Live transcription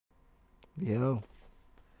Yo,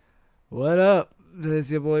 what up? This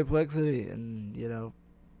is your boy Plexity, and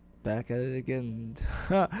back at it again.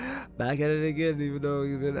 Back at it again, even though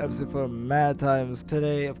we've been absent for mad times.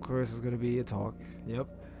 Today, of course, is gonna be a talk. Yep.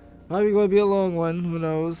 Probably gonna be a long one, who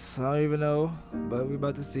knows? I don't even know. But we're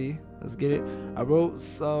about to see. Let's get it. I wrote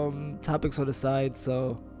some topics on the side,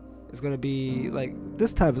 so it's gonna be like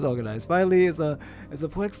this time is organized. Finally, it's a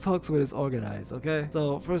Flex Talks when it's organized, okay?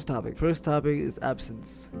 So first topic. First topic is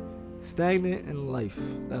absence. Stagnant in life.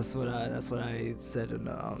 That's what I said in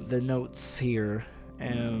the notes here.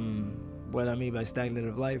 And what I mean by stagnant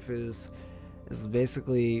of life is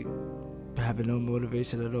basically having no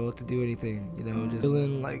motivation at all to do anything. Just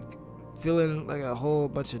feeling like a whole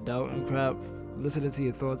bunch of doubt and crap. Listening to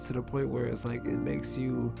your thoughts to the point where it's like it makes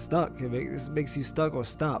you stuck. It makes you stuck or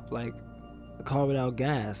stop. Like a car without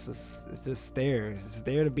gas. It's just there. It's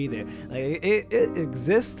there to be there. Like it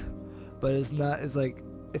exists, but it's not. It's like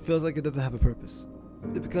it feels like it doesn't have a purpose.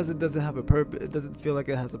 Because it doesn't have a purpose, it doesn't feel like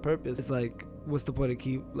it has a purpose. It's like, what's the point of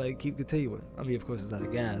keep continuing? I mean, of course, it's not a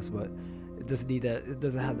gas, but it doesn't need that. It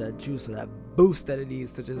doesn't have that juice or that boost that it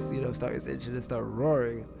needs to just start its engine and start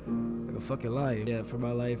roaring like a fucking lion. Yeah, for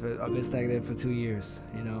my life, I've been stagnant for 2 years.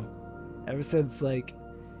 Ever since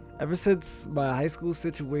my high school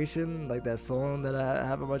situation, like that song that I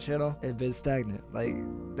have on my channel, it's been stagnant. Like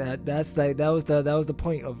that was the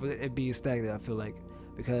point of it being stagnant. I feel like.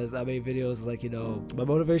 Because I made videos like my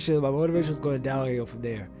motivation was going downhill from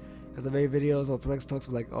there. Because I made videos on Flex Talks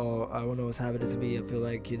like, oh, I don't know what's happening to me. I feel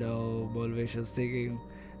like motivation is sinking,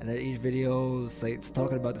 and then each video is like it's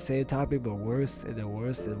talking about the same topic but worse and then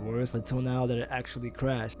worse and worse until now that it actually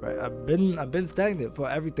crashed. Right? I've been stagnant for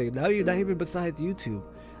everything. Not even besides YouTube.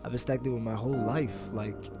 I've been stagnant with my whole life.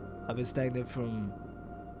 Like I've been stagnant from,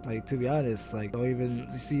 like, to be honest, like don't even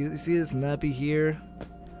you see this nappy here.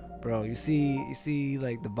 Bro, you see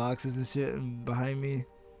like the boxes and shit behind me.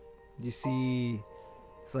 You see,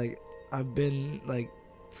 it's like I've been like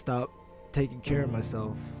stopped taking care of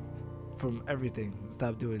myself from everything.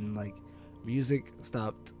 Stopped doing like music.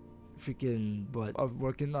 Stopped freaking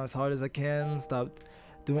working as hard as I can. Stopped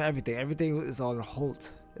doing everything. Everything is on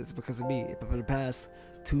hold. It's because of me. But for the past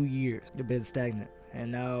 2 years, I've been stagnant,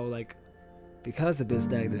 and now like because I've been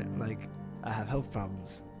stagnant, like I have health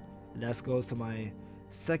problems, and that goes to my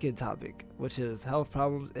second topic, which is health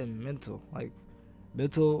problems and mental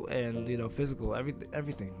and physical,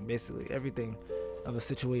 everything basically everything of a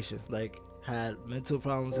situation. Like had mental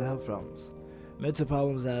problems and health problems. Mental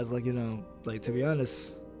problems as like to be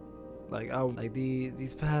honest, like I like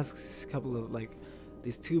these past couple of like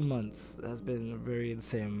these 2 months has been very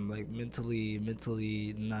insane. Like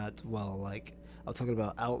mentally not well. Like I'm talking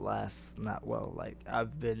about outlast not well. Like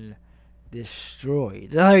I've been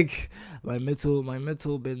destroyed. Like my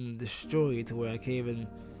mental been destroyed to where I can't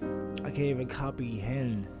even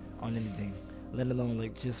comprehend on anything, let alone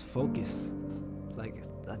like just focus. Like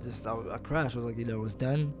I crashed. I was like, it's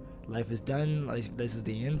done. Life is done. Like this is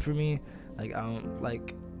the end for me. Like I don't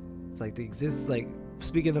like. It's like the existence. Like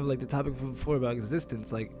speaking of like the topic from before about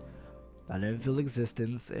existence. Like I didn't feel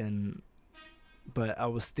existence, but I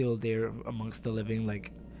was still there amongst the living.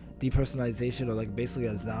 Like depersonalization, or like basically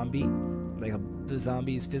a zombie. Like the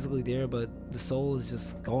zombie is physically there, but the soul is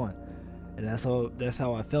just gone. And that's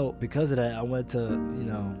how I felt. Because of that, I went to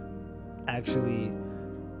actually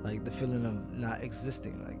like the feeling of not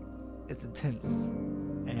existing. Like it's intense,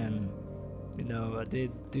 and I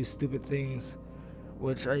did do stupid things,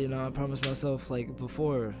 which I promised myself like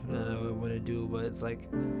before that I would want to do, but it's like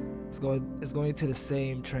it's going to the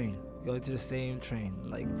same train. Going to the same train.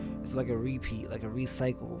 Like it's like a repeat, like a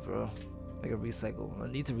recycle, bro. Like a recycle. I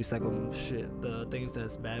need to recycle shit, the things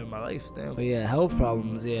that's bad in my life. Damn. But yeah, health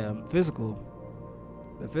problems. Yeah, physical.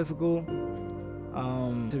 The physical.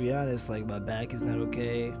 To be honest, like my back is not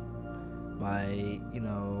okay. My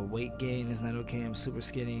weight gain is not okay. I'm super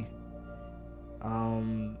skinny.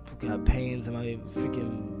 Got pains in my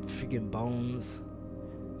freaking bones.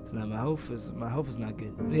 Now my health is not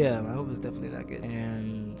good. Yeah, my health is definitely not good,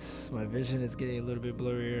 and my vision is getting a little bit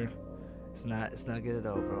blurrier. It's not good at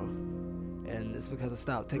all, bro. And it's because I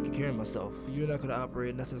stopped taking care of myself. You're not gonna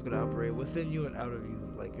operate. Nothing's gonna operate within you and out of you.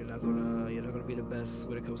 Like you're not gonna be the best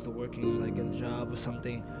when it comes to working, like in a job or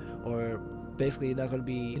something, or basically you're not gonna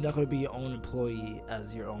be your own employee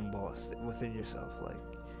as your own boss within yourself. Like,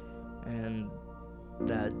 and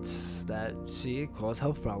that shit cause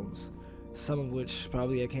health problems. Some of which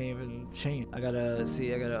probably I can't even change. I gotta do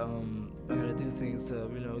things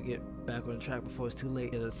to get back on track before it's too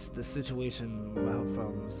late. Yeah, that's the situation. My health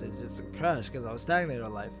problems is just a crash because I was stagnant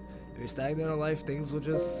in life. If you're stagnant in life, things will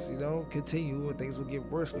just continue, and things will get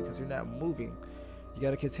worse because you're not moving. You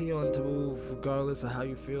gotta continue on to move regardless of how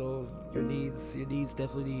you feel. Your needs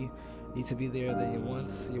definitely need to be there than your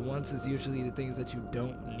wants. Your wants is usually the things that you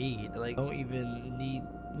don't need. Like, don't even need.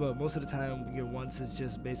 Well, most of the time, your wants is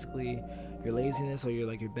just basically your laziness or your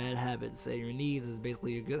bad habits. And your needs is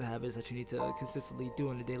basically your good habits that you need to consistently do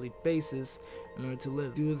on a daily basis in order to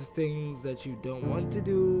live. Do the things that you don't want to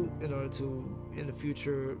do in order to, in the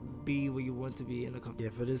future, be where you want to be in the company.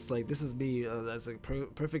 Yeah, for this, like, this is me as a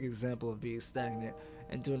perfect example of being stagnant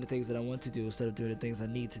and doing the things that I want to do instead of doing the things I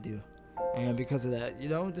need to do. And because of that,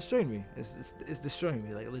 it's destroying me. It's destroying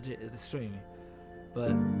me, like, legit, it's destroying me.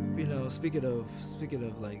 But, speaking of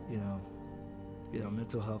like,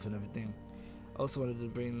 mental health and everything, I also wanted to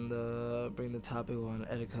bring the topic on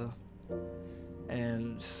ᕼEᗇE.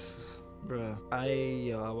 And, bruh,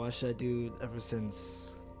 I watched that dude ever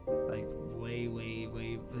since, like, way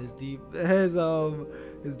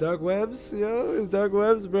his dark webs, his dark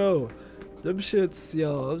webs, bro. Them shits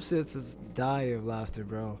is dying of laughter,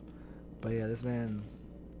 bro. But yeah, this man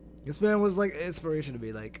was like an inspiration to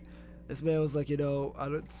me. Like, this man was like, I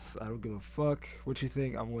don't give a fuck what you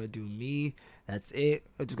think. I'm gonna do me. That's it.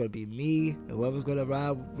 I'm just gonna be me. And whoever's gonna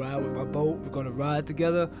ride with my boat, we're gonna ride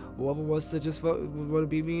together. Whoever wants to just wanna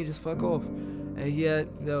be me, just fuck off. And he had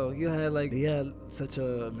such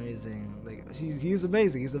a amazing, like, he's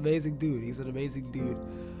amazing. He's an amazing dude. He's an amazing dude.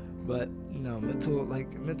 But mental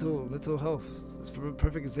health is a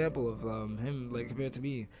perfect example of him, like, compared to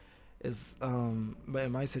me. Is but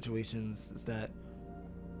in my situations is that,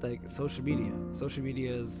 like, social media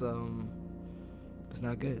is it's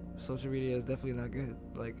not good. Social media is definitely not good.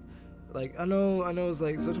 Like I know it's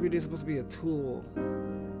like social media is supposed to be a tool,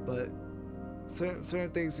 but certain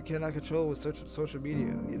things you cannot control with social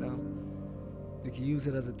media. You can use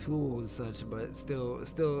it as a tool and such, but still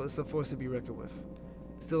it's a force to be reckoned with.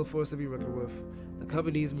 Still a force to be reckoned with. The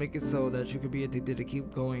companies make it so that you could be addicted to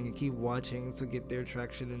keep going and keep watching to get their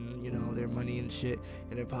traction and their money and shit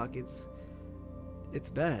in their pockets. It's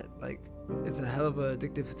bad. Like, it's a hell of a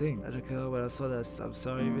addictive thing. ᕼEᗇE, when I saw that I'm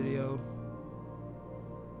sorry video,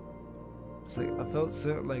 it's like I felt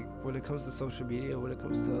like when it comes to social media, when it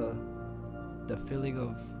comes to the feeling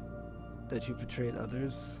of that you betrayed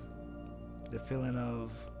others, the feeling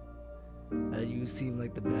of that you seem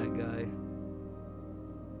like the bad guy,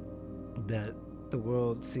 that the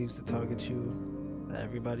world seems to target you, that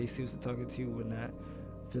everybody seems to target you, when that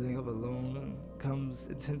feeling of alone comes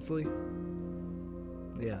intensely.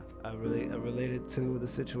 Yeah, I related to the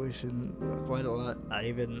situation quite a lot. I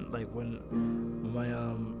even, like, when my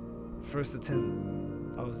first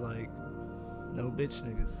attempt, I was like, no bitch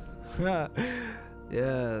niggas.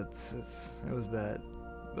 Yeah, it was bad,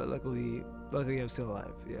 but luckily I'm still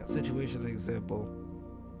alive. Yeah, situation example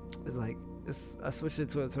is like, I switched it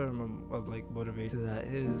to a term of like motivation. That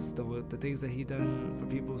the things that he done for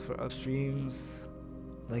people for upstreams,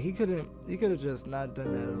 like, he could have just not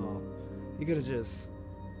done that at all. He could have just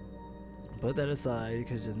put that aside. He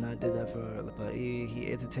could have just not did that but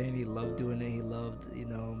he entertained. He loved doing it. He loved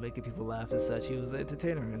making people laugh and such. He was an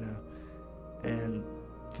entertainer, and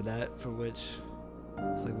for which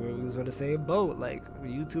it's like we was on the same boat. Like,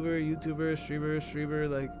 YouTuber, streamer,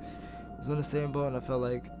 like, was on the same boat, and I felt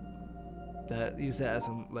like that used that as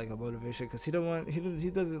a motivation, because he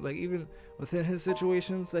doesn't, like, even within his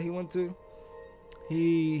situations that he went to,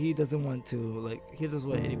 he doesn't want to, like, he doesn't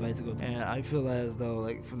want anybody to go through. And I feel as though,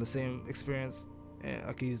 like, from the same experience,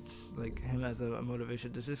 I could use, like, him as a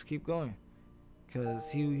motivation to just keep going,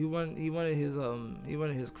 because he wanted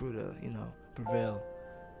his crew to prevail,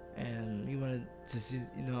 and he wanted to just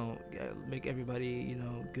make everybody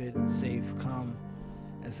good, safe, calm,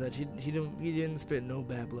 and such. He didn't spit no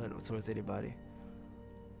bad blood towards anybody.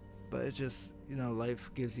 But it's just,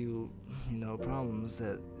 life gives you, problems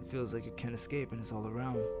that it feels like you can't escape, and it's all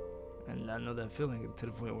around. And I know that feeling to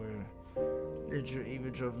the point where it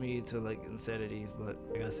even drove me to, like, insanity. But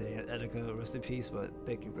I gotta say, ᕼEᗇE, rest in peace. But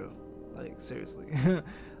thank you, bro. Like, seriously.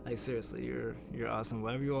 Like, seriously, you're awesome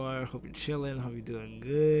wherever you are. Hope you're chilling. Hope you're doing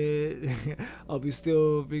good. Hope you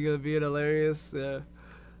still being hilarious. Yeah.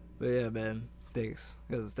 But yeah, man. Thanks,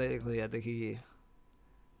 because technically I think he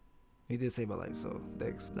did save my life, so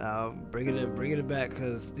thanks. Now bringing it back,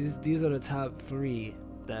 because these are the top 3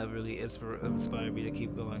 that really inspired me to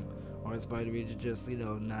keep going, or inspired me to just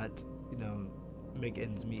not make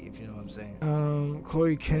ends meet, if you know what I'm saying.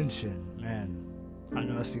 Corey Kenshin, man, I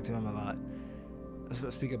know I speak to him a lot. I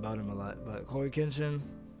speak about him a lot, but Corey Kenshin,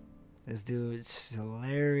 this dude's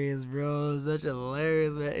hilarious, bro. Such a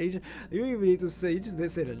hilarious, man. You don't even need to say. You just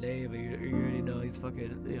didn't say the name, but you already know he's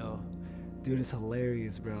fucking. Dude is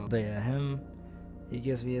hilarious, bro. But yeah, He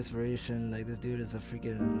gives me inspiration. Like this dude is a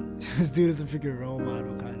freaking this dude is a freaking role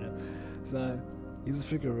model kind of. So he's a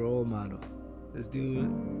freaking role model. This dude,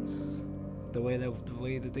 the way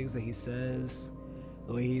the things that he says,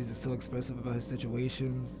 the way he's so expressive about his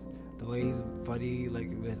situations, the way he's funny, like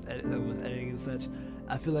with editing and such.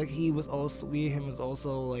 I feel like me and him was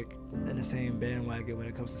also like in the same bandwagon when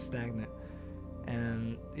it comes to Stagnant,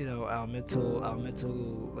 and you know our mental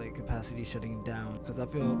like capacity shutting down. Cause I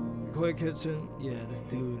feel Koi Kitchen, yeah, this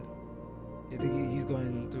dude, I think he's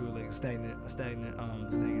going through like a stagnant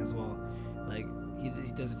thing as well. Like he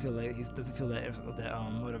doesn't feel that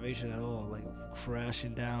motivation at all, like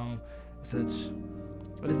crashing down, such.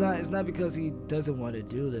 But it's not because he doesn't want to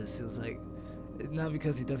do this. It's like it's not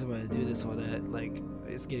because he doesn't want to do this or that like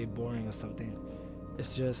it's getting boring or something.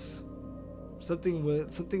 It's just something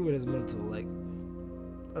with his mental. Like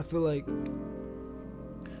I feel like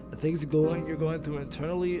the things you're going through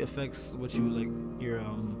internally affects what you like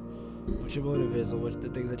what your motive is or what the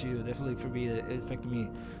things that you do. Definitely for me, it affected me.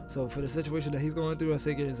 So for the situation that he's going through, I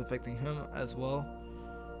think it is affecting him as well.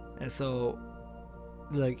 And so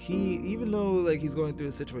like even though like he's going through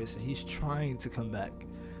a situation, he's trying to come back.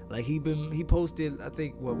 Like he posted I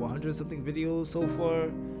think 100 something videos so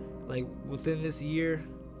far, like within this year,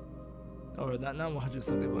 or not 100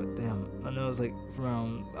 something, but damn, I know it's like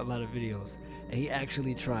around a lot of videos. And he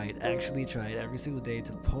actually tried every single day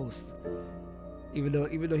to post. Even though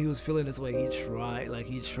he was feeling this way, he tried.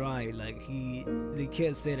 They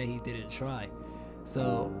can't say that he didn't try.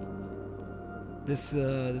 So this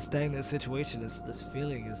stagnant situation, this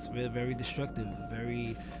feeling is very destructive,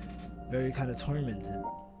 very kind of tormented.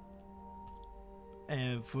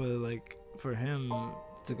 And for him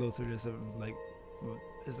to go through this, like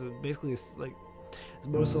it's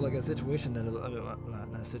more so like a situation that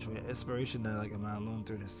not a situation, inspiration that like I'm not alone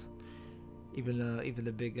through this. Even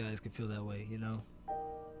the big guys can feel that way, you know.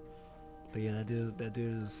 But yeah, that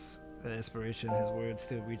dude's inspiration. His words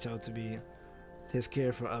still reach out to me. His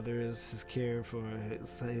care for others, his care for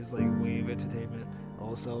his like way of entertainment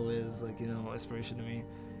also is like, you know, inspiration to me,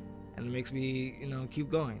 and it makes me, you know, keep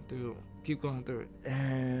going through it.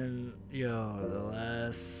 And yo, the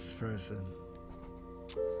last person.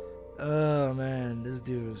 Oh man, this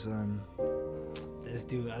dude, son. This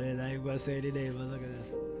dude. I ain't even gonna say any name, but look at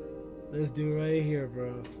this. This dude right here,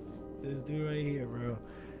 bro.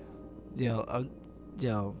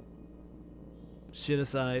 Yo, shit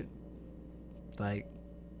aside, like,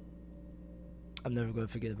 I'm never gonna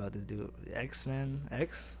forget about this dude. X,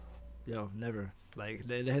 yo, never. Like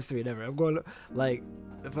the history, never. I'm going to, like,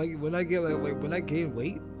 when I gain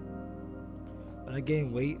weight,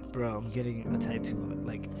 bro, I'm getting a tattoo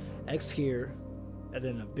like X here, and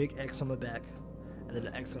then a big X on my back, and then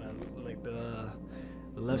the X on like the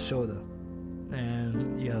left shoulder.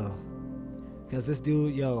 And yo, cause this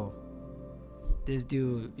dude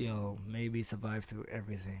made me survive through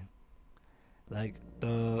everything. Like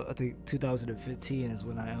I think 2015 is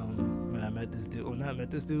when I met this dude. Well, not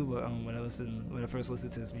met this dude, but when I first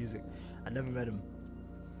listened to his music. I never met him,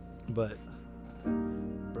 but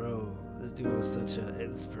bro, this dude was such an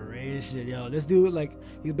inspiration. Yo, this dude, like,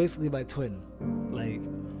 he's basically my twin. Like,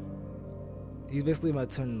 we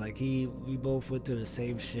both went through the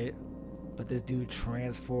same shit, but this dude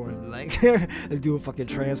transformed. Like, this dude fucking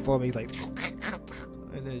transformed. He's like,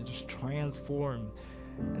 and then just transformed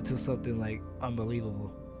into something like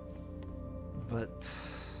unbelievable. But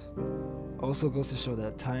also goes to show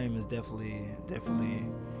that time is definitely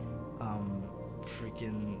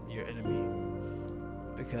freaking your enemy,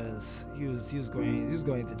 because he was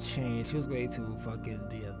going to change. He was going to fucking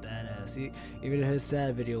be a badass. Even his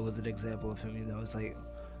sad video was an example of him. You know, it's like,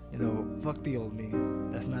 you know, fuck the old me.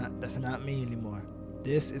 That's not me anymore.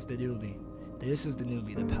 This is the new me.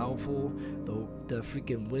 The powerful, the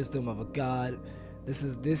freaking wisdom of a god. This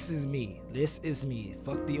is me. This is me.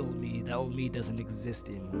 Fuck the old me. That old me doesn't exist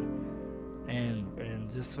anymore.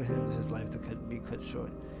 And just for his life to be cut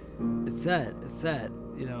short, it's sad.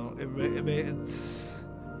 You know, it's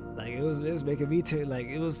like it was making me like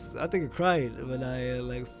it was. I think I cried when I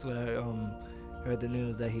heard the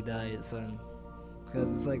news that he died, son.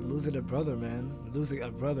 Because it's like losing a brother, man. Losing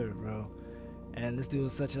a brother, bro. And this dude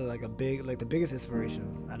was such a the biggest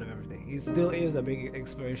inspiration out of everything. He still is a big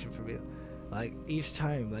inspiration for me. Like each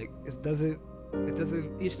time,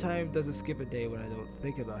 each time doesn't skip a day when I don't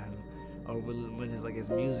think about him, or when his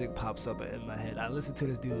music pops up in my head. I listen to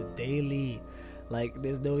this dude daily. Like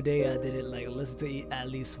there's no day I didn't listen to at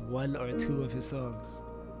least one or two of his songs.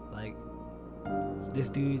 Like this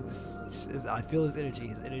dude, I feel his energy.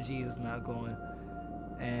 His energy is not going,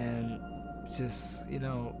 and just, you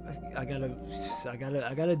know, I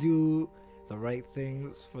gotta do. the right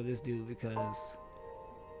things for this dude, because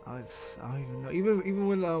I don't even know. Even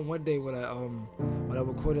when one day when I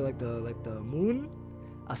recorded like the moon,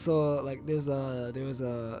 I saw like there was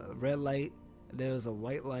a red light, and there was a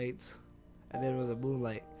white light, and then there was a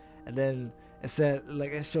moonlight, and then it said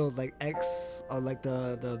like it showed like X on like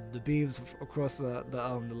the beams across the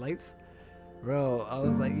lights. Bro, I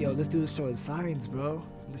was like, yo, this dude's showing signs, bro.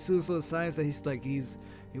 This dude's showing signs that he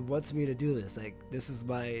wants me to do this. Like this is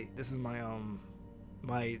my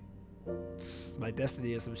my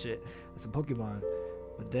destiny or some shit. It's a Pokemon.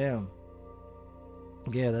 But damn.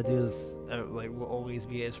 Yeah, that dude's like will always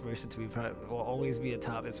be an inspiration to me. Will always be a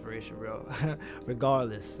top inspiration, bro.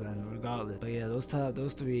 regardless. But yeah, those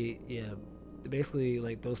three, yeah, basically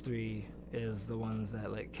like those three is the ones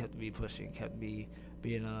that like kept me pushing, kept me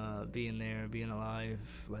being there, being alive,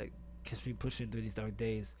 like kept me pushing through these dark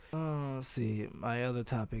days. Let's see, my other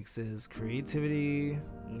topics is creativity,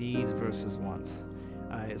 needs versus wants.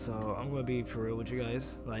 Alright, so I'm gonna be for real with you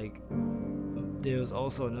guys. Like, there's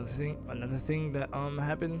also another thing that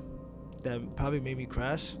happened that probably made me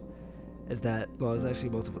crash. Is that, well, it's actually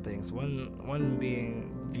multiple things. One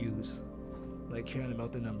being views, like caring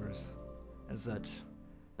about the numbers and such.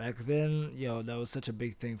 Back then, yo, that was such a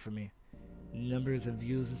big thing for me. Numbers and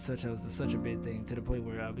views and such, that was such a big thing, to the point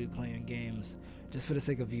where I'll be playing games just for the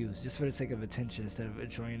sake of views, just for the sake of attention, instead of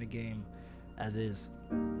enjoying the game as is.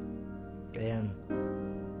 And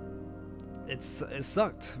it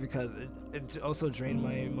sucked because it also drained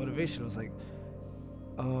my motivation. I was like,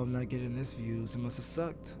 oh, I'm not getting this views, it must have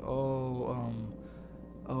sucked. Oh,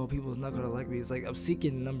 people's not gonna like me. It's like I'm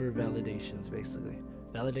seeking number validations, basically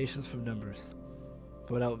validations from numbers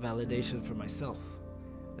without validation for myself.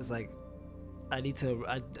 It's like,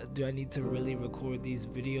 do I need to really record these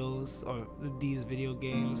videos or these video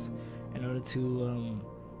games in order to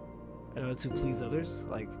please others?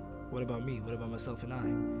 Like, what about me? What about myself and I?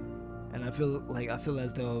 And I feel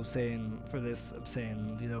as though I'm saying,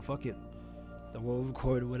 you know, fuck it. I will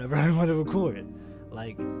record whatever I want to record.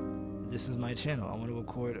 Like, this is my channel. I want to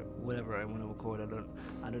record whatever I want to record.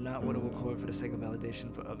 I do not want to record for the sake of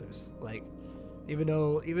validation for others. Like, even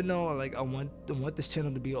though like I want this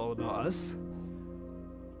channel to be all about us,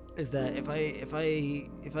 is that if I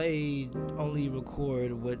only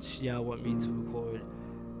record what y'all want me to record,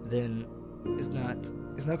 then it's not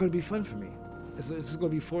gonna be fun for me. It's just gonna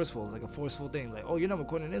be forceful. It's like a forceful thing. Like, oh, you're not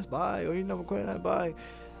recording this, bye. Or you're not recording that, bye.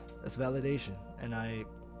 That's validation, and I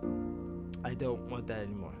don't want that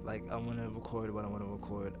anymore. Like, I want to record what I want to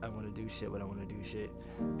record. I want to do shit what I want to do shit.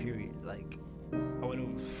 Period. Like, I want to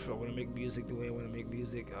make music the way I want to make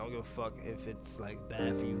music. I don't give a fuck if it's like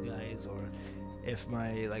bad for you guys, or if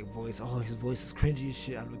my like voice, oh, his voice is cringy as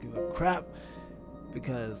shit. I don't give a crap,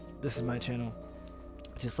 because this is my channel.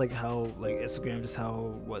 Just like how like Instagram, just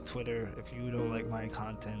how Twitter, if you don't like my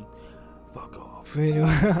content, fuck off. You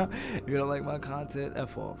know, if you don't like my content,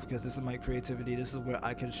 F off, because this is my creativity. This is where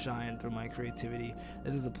I can shine through my creativity.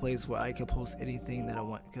 This is a place where I can post anything that I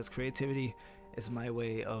want, because creativity is my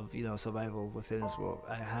way of, you know, survival within this world.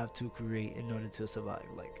 I have to create in order to survive.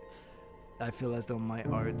 Like, I feel as though my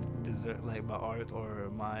art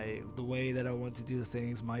or the way that I want to do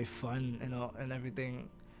things, my fun and everything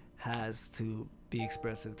has to be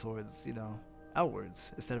expressive towards, you know,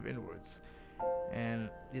 outwards instead of inwards. And,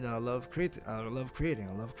 you know, I love creating.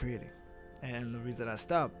 And the reason I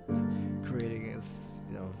stopped creating is,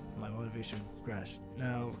 you know, my motivation crashed.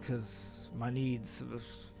 Now, because my needs,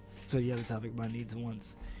 to the other topic, my needs and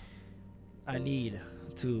wants, I need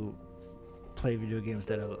to play video games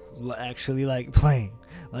that I actually like playing.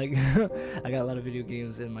 Like, I got a lot of video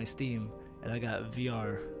games in my Steam, and I got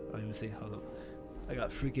VR. Oh, let me see, hold up. I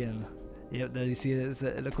got freaking, yep, you see it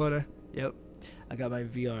in the corner? Yep, I got my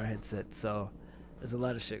VR headset, so there's a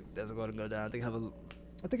lot of shit that's going to go down. I think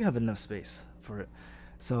I have enough space for it.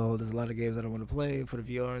 So there's a lot of games that I want to play for the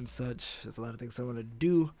VR and such. There's a lot of things I want to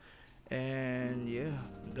do. And yeah,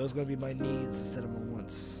 those are going to be my needs instead of my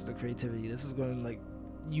wants. The creativity. This is going to, like,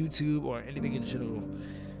 YouTube or anything in general.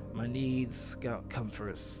 My needs come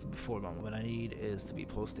first before my what I need is to be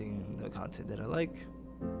posting the content that I like.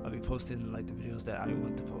 I'll be posting like the videos that I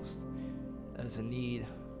want to post. That is a need.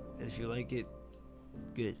 And if you like it,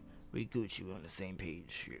 good. We Gucci, we're on the same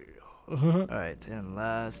page here. Alright, and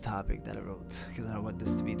last topic that I wrote, because I don't want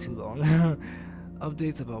this to be too long.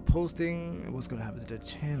 Updates about posting and what's going to happen to the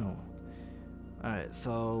channel. Alright,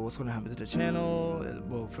 so what's going to happen to the channel?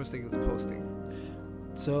 Well, first thing is posting.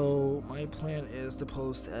 So my plan is to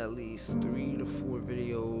post at least 3 to 4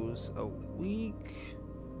 videos a week.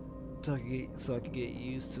 so I could get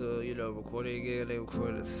used to, you know, recording again. They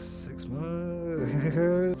recorded 6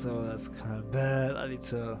 months, so that's kind of bad. I need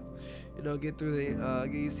to, you know, get through the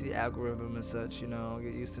get used to the algorithm and such. You know,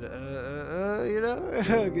 get used to the you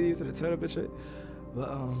know, get used to the turn up and shit. But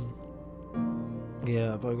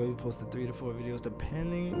yeah, I'm probably gonna be posting 3 to 4 videos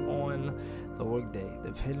depending on the workday.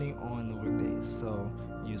 So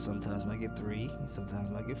you sometimes might get 3,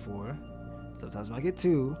 sometimes might get 4, sometimes might get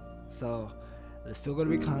 2. So there's still gonna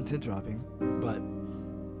be content dropping, but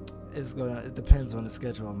it depends on the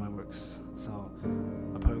schedule of my works. So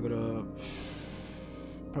I'm probably gonna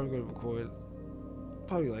record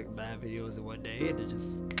like bad videos in one day and then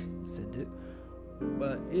just send it.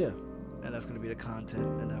 But yeah, and that's gonna be the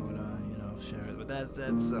content, and I'm gonna, you know, share it. But that's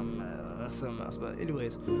something else. But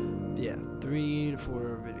anyways, yeah, 3 to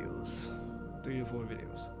 4 videos.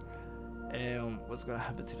 And what's gonna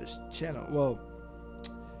happen to this channel? Well,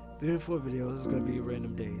 3 to 4 videos is gonna be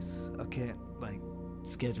random days. I can't like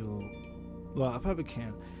schedule. Well, I probably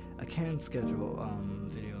can. I can schedule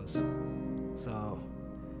videos. So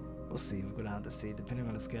we'll see. We're gonna have to see, depending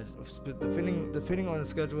on the schedule. Depending on the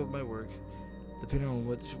schedule of my work, depending on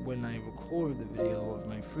when I record the video of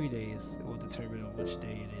my free days, it will determine on which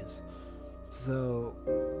day it is. So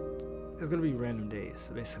it's gonna be random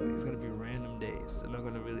days. Basically, it's gonna be random days. I'm not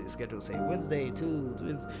gonna really schedule, say Wednesday 2.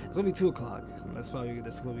 It's gonna be 2 o'clock. That's gonna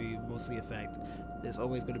be mostly a fact. It's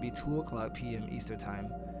always gonna be 2 o'clock p.m. Eastern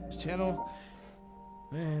time. This channel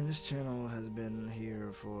has been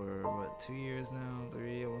here for what, 2 years now,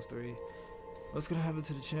 almost 3. What's gonna happen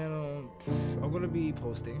to the channel? I'm gonna be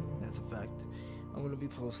posting. That's a fact. I'm gonna be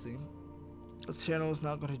posting. This channel is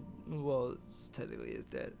not gonna. Well, technically it's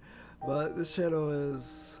dead, but this channel.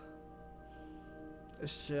 I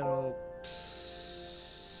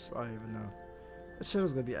don't even know. This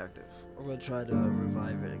channel's gonna be active. I'm gonna try to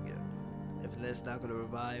revive it again. If it's not gonna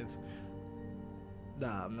revive,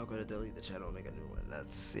 nah, I'm not gonna delete the channel and make a new one. I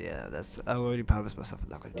already promised myself I'm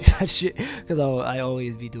not gonna do that shit, because I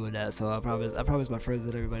always be doing that. So I promise my friends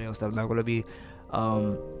and everybody else that I'm not gonna be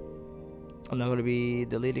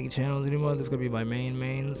deleting channels anymore. This is gonna be my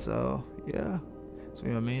main. So yeah, it's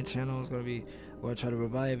gonna be my main channel. I'm gonna try to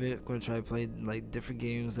revive it. I'm gonna try to play like different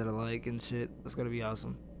games that I like and shit. It's gonna be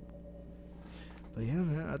awesome. But yeah,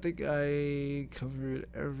 man, I think I covered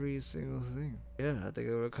every single thing.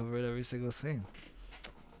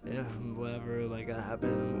 Yeah, whatever like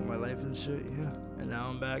happened with my life and shit. Yeah, and now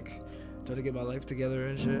I'm back trying to get my life together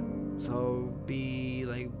and shit. So be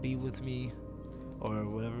with me, or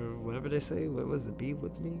whatever they say. What was it? Be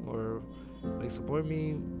with me, or like support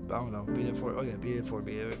me. I don't know. Be there for. Oh yeah, be there for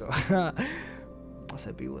me. There we go. I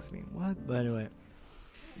said be with me. What? But anyway,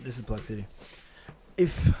 this is ᔕ데ᗷᗰIT.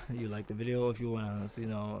 If you like the video, if you wanna, you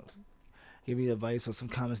know, give me advice or some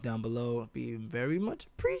comments down below, it'd be very much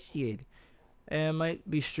appreciated. And I might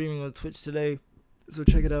be streaming on Twitch today, so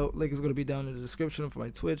check it out. Link is going to be down in the description for my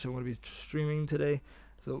Twitch. I'm going to be streaming today,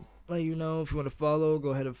 so let you know. If you want to follow,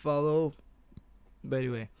 go ahead and follow. But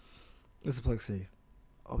anyway, this is ᔕ데ᗷᗰIT.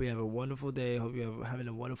 Hope you have a wonderful day. Hope you're having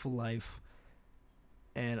a wonderful life.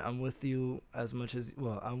 And I'm with you as much as you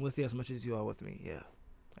are with me. Yeah,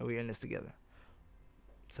 and we're in this together.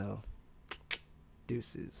 So,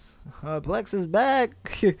 deuces. Plex is back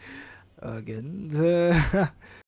again.